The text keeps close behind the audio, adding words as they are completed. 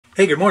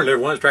Hey, good morning,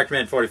 everyone. It's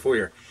TractorMan44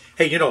 here.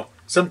 Hey,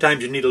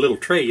 sometimes you need a little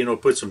tray,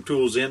 put some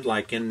tools in,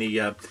 like in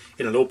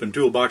an open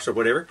toolbox or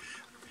whatever.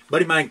 A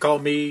buddy of mine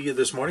called me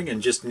this morning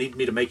and just needed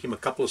me to make him a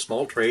couple of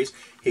small trays.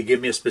 He gave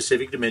me a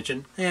specific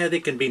dimension. They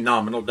can be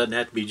nominal, doesn't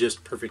have to be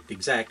just perfect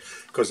exact,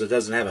 because it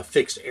doesn't have a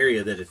fixed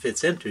area that it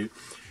fits into.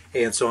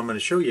 And so I'm going to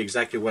show you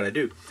exactly what I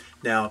do.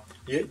 Now,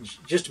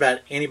 just about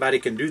anybody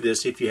can do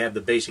this if you have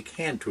the basic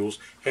hand tools,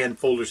 hand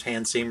folders,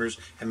 hand seamers,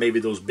 and maybe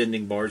those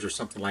bending bars or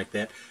something like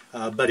that.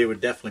 But it would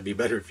definitely be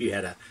better if you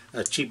had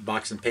a cheap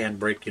box and pan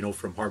brake,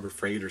 from Harbor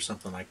Freight or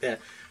something like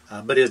that.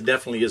 But it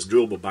definitely is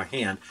doable by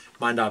hand.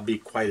 Might not be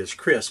quite as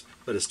crisp,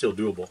 but it's still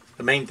doable.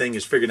 The main thing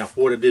is figuring out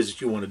what it is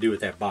that you want to do with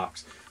that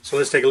box. So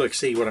let's take a look,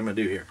 see what I'm going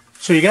to do here.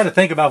 So you got to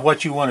think about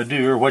what you want to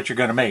do or what you're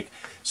going to make.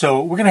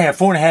 So we're going to have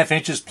 4.5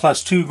 inches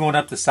plus 2 going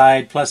up the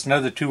side, plus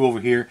another 2 over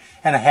here,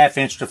 and a 1/2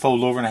 inch to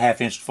fold over and a 1/2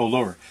 inch to fold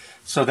over.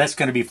 So that's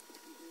going to be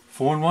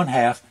 4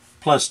 1/2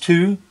 plus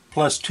 2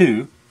 plus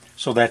 2.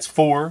 So that's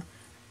 4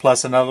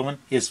 plus another one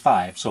is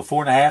 5. So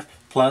 4.5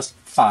 plus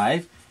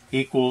 5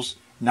 equals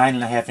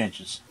 9.5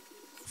 inches.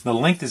 The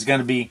length is going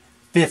to be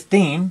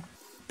 15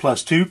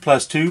 plus 2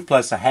 plus 2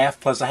 plus a 1/2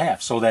 plus a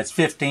 1/2. So that's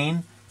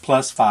 15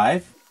 plus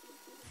 5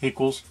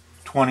 equals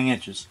 20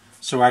 inches.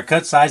 So our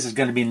cut size is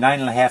going to be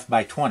 9.5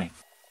 by 20.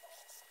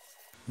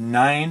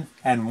 9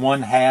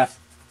 1/2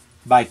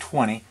 by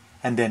 20.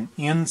 And then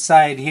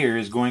inside here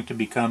is going to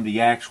become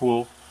the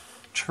actual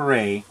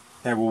tray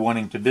that we're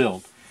wanting to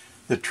build.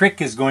 The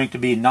trick is going to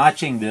be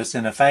notching this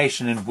in a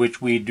fashion in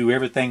which we do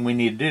everything we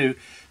need to do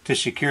to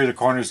secure the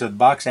corners of the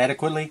box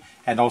adequately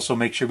and also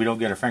make sure we don't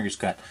get our fingers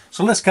cut.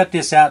 So let's cut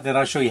this out, then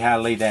I'll show you how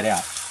I lay that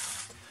out.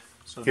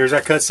 So here's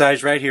our cut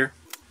size right here.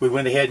 We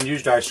went ahead and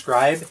used our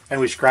scribe, and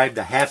we scribed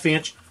a 1/2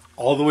 inch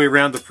all the way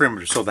around the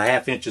perimeter, so the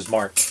 1/2 inch is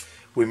marked.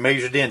 We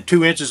measured in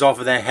 2 inches off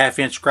of that 1/2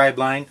 inch scribe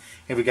line,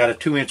 and we got a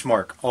 2 inch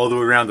mark all the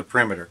way around the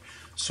perimeter.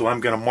 So I'm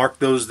going to mark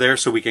those there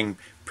so we can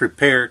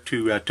prepare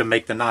to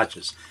make the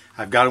notches.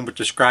 I've got them with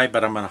the scribe,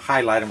 but I'm going to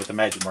highlight them with the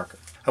magic marker.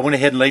 I went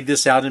ahead and laid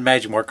this out in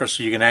magic marker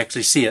so you can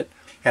actually see it,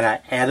 and I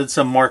added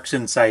some marks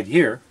inside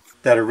here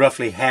that are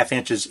roughly 1/2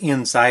 inches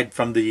inside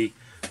from the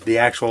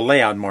actual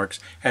layout marks,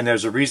 and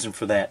there's a reason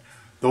for that.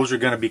 Those are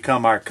going to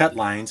become our cut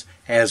lines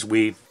as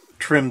we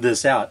trim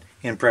this out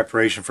in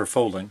preparation for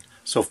folding.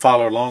 So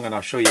follow along and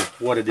I'll show you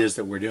what it is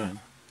that we're doing.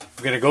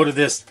 We're going to go to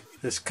this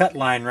cut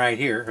line right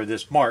here, or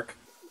this mark.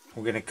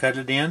 We're going to cut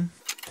it in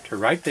to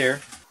right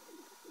there.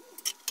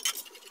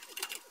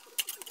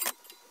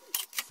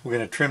 We're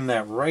going to trim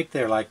that right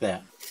there like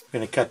that.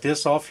 We're going to cut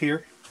this off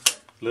here,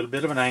 a little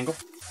bit of an angle.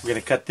 We're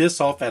going to cut this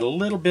off at a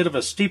little bit of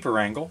a steeper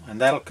angle, and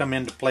that'll come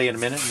into play in a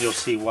minute and you'll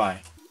see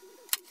why.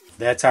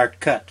 That's our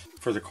cut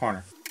for the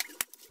corner.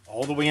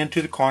 All the way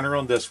into the corner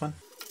on this one.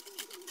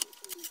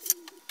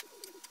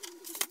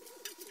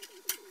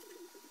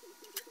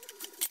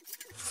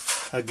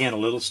 Again, a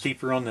little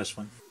steeper on this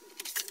one.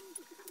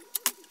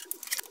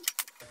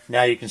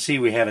 Now you can see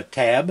we have a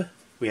tab.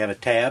 We have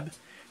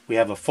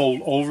a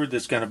fold over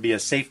that's going to be a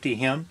safety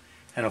hem,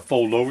 and a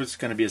fold over that's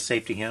going to be a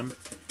safety hem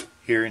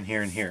here and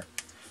here and here.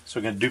 So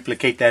we're going to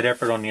duplicate that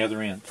effort on the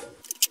other end.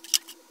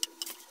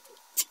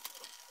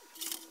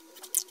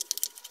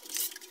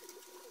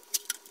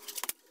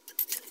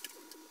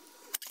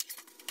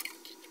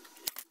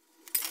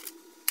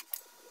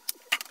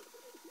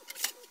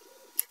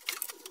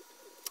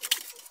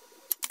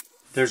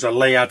 There's a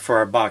layout for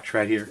our box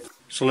right here.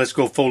 So let's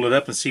go fold it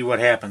up and see what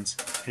happens.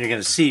 And you're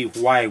going to see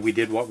why we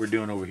did what we're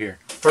doing over here.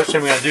 First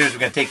thing we're going to do is we're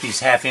going to take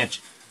these 1/2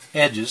 inch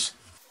edges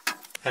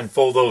and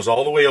fold those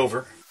all the way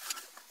over.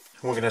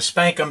 And we're going to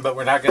spank them, but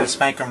we're not going to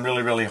spank them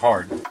really, really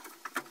hard.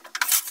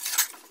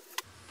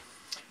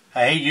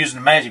 I hate using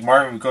the magic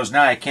marker because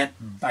now I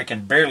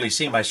can barely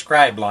see my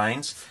scribe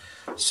lines.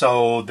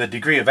 So the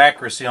degree of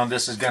accuracy on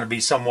this is going to be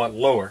somewhat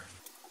lower.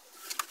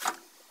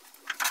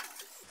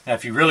 Now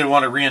if you really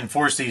want to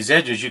reinforce these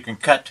edges, you can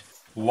cut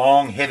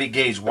long heavy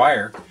gauge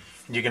wire,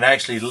 and you can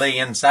actually lay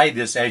inside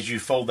this as you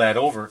fold that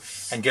over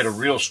and get a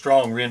real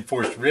strong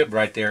reinforced rib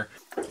right there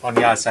on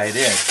the outside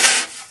edge.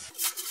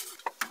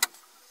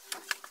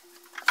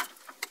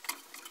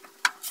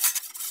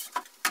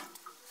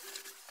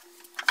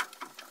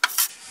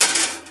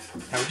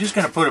 Now we're just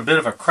going to put a bit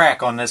of a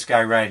crack on this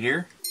guy right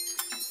here.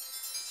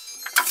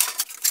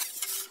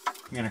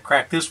 I'm going to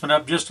crack this one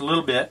up just a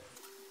little bit.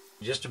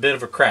 Just a bit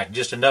of a crack,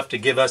 just enough to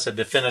give us a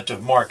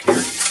definitive mark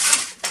here.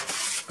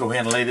 Go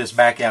ahead and lay this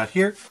back out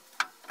here.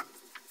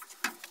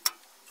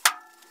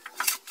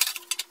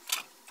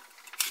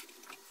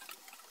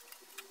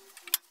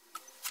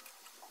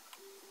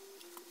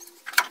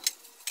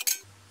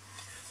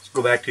 Let's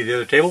go back to the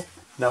other table.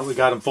 Now we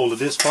got them folded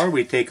this far,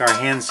 we take our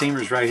hand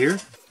seamers right here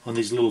on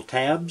these little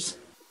tabs.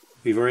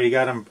 We've already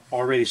got them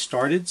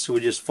started, so we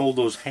just fold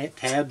those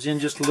tabs in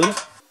just a little.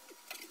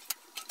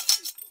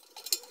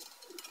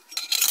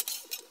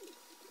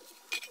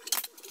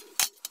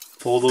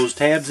 Fold those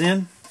tabs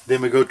in.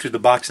 Then we go to the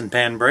box and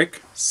pan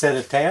brake. Set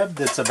a tab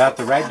that's about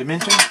the right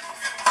dimension.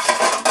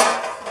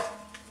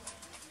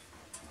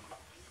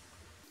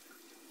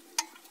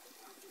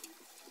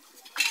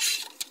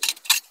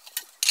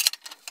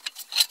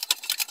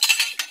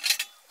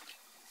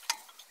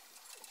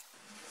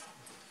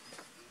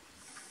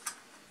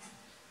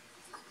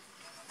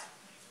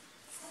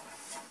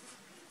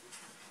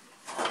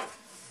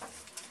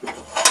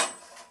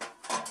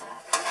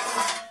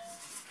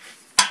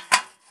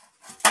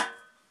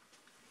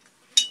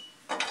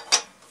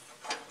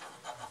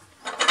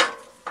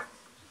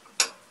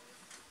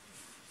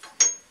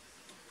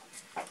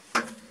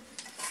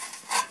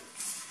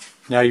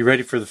 Now you're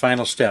ready for the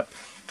final step.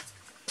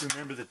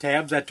 Remember the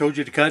tabs I told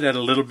you to cut at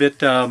a little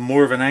bit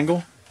more of an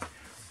angle?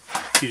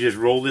 You just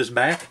roll this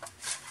back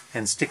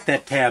and stick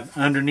that tab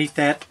underneath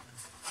that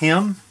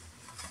hem.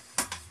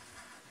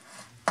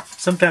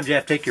 Sometimes you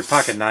have to take your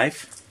pocket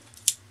knife.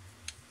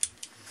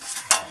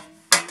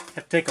 You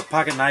have to take a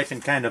pocket knife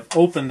and kind of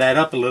open that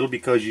up a little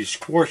because you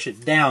squash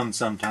it down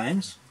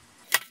sometimes.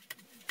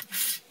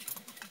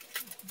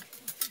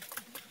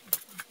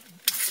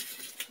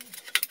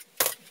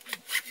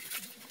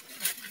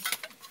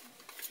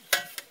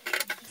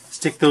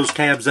 Stick those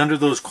tabs under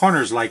those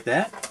corners like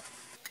that.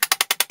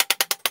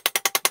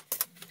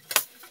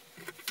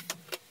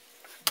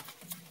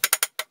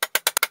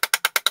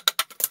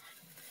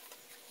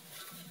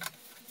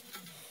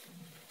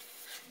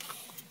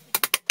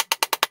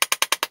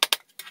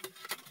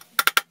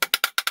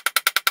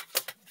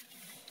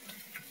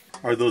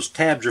 Or those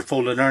tabs are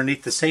folded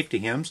underneath the safety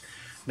hems.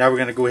 Now we're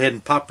going to go ahead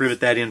and pop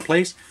rivet that in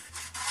place.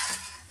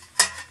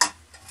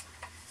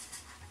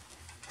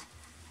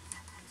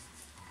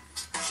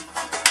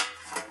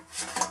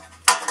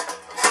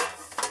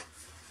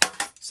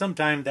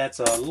 Sometimes that's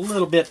a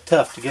little bit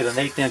tough to get an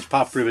 1/8 inch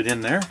pop rivet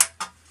in there,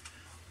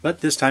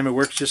 but this time it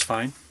works just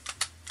fine.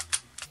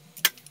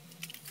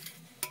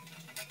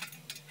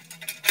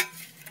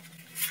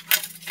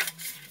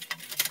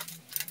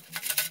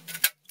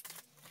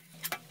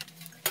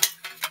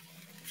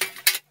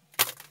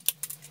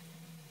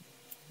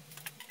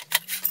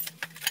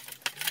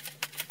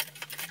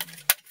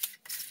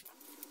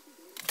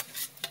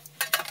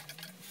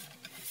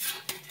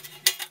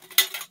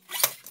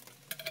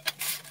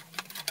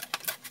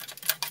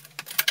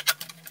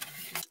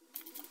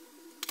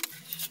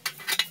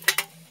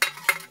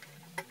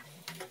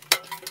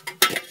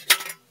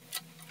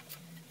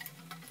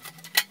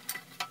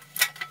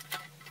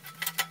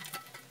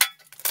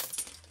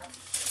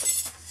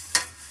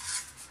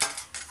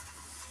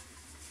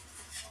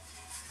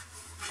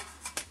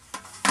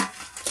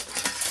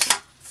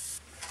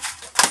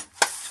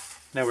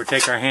 Now we'll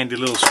take our handy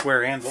little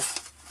square handle.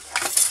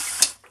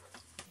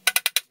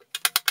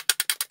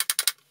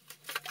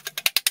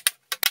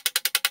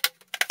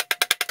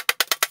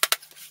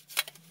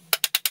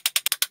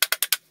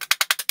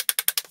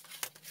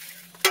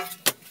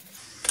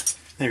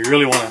 Now you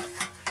really want to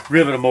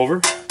rivet them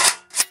over.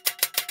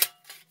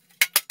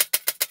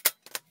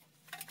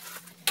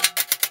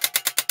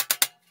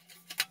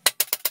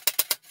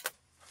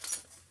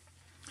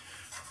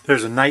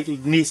 There's a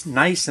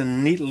nice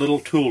and neat little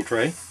tool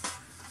tray.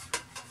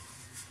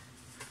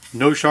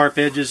 No sharp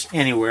edges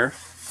anywhere.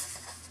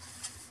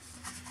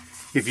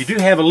 If you do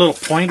have a little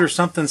point or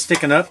something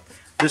sticking up,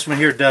 this one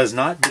here does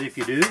not, but if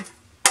you do,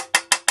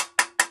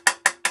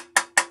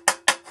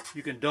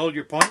 you can dull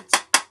your points.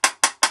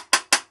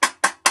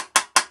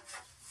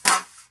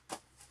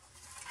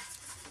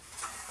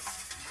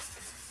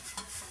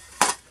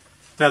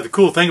 Now the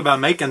cool thing about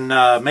making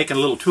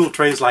little tool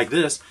trays like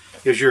this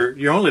is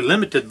you're only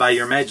limited by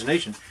your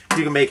imagination.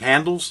 You can make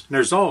handles, and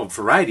there's all a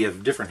variety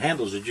of different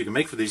handles that you can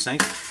make for these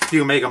things. You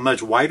can make them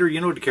much wider,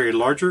 you know, to carry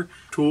larger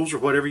tools or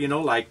whatever, you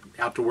know, like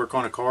out to work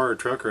on a car or a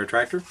truck or a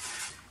tractor.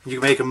 You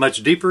can make them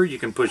much deeper, you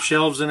can put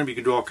shelves in them, you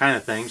can do all kind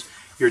of things.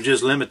 You're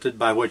just limited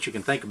by what you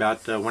can think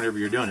about whenever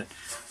you're doing it.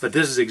 But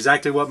this is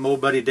exactly what my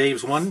old buddy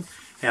Dave's wanted,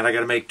 and I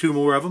got to make 2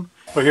 more of them.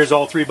 Well, here's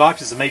all 3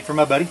 boxes I made for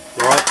my buddy.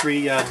 They're all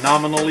 3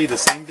 nominally the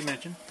same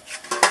dimension.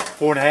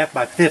 4.5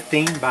 by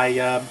 15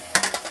 by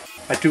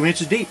 2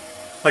 inches deep.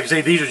 Like I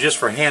say, these are just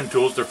for hand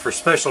tools. They're for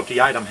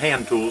specialty item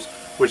hand tools,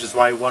 which is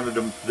why I wanted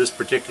them this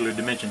particular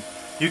dimension.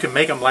 You can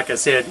make them, like I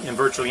said, in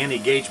virtually any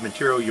gauge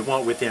material you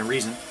want within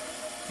reason.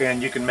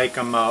 And you can make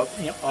them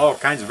you know, all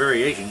kinds of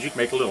variations. You can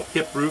make a little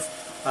hip roof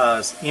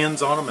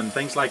ends on them and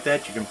things like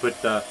that. You can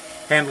put the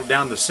handle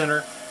down the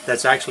center.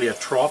 That's actually a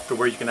trough to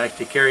where you can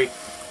actually carry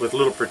with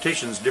little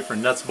partitions,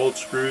 different nuts,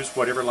 bolts, screws,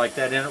 whatever like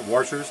that in it,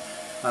 washers,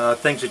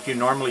 things that you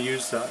normally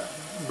use,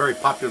 very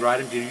popular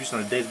items you use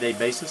on a day-to-day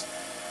basis.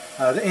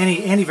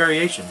 Any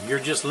variation. You're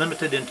just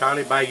limited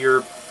entirely by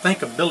your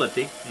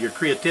thinkability, your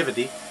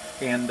creativity,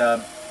 and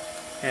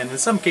in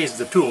some cases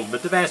the tools,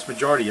 but the vast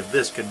majority of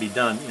this could be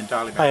done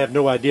entirely by... I have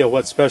no idea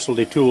what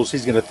specialty tools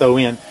he's going to throw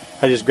in.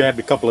 I just grabbed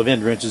a couple of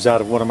end wrenches out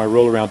of one of my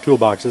roll-around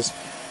toolboxes.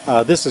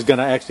 This is going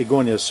to actually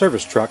go in a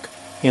service truck,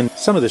 in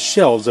some of the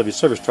shelves of your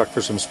service truck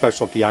for some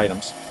specialty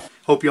items.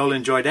 Hope you all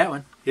enjoyed that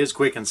one. It's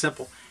quick and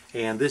simple.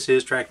 And this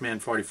is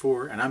TrackMan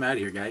 44, and I'm out of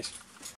here, guys.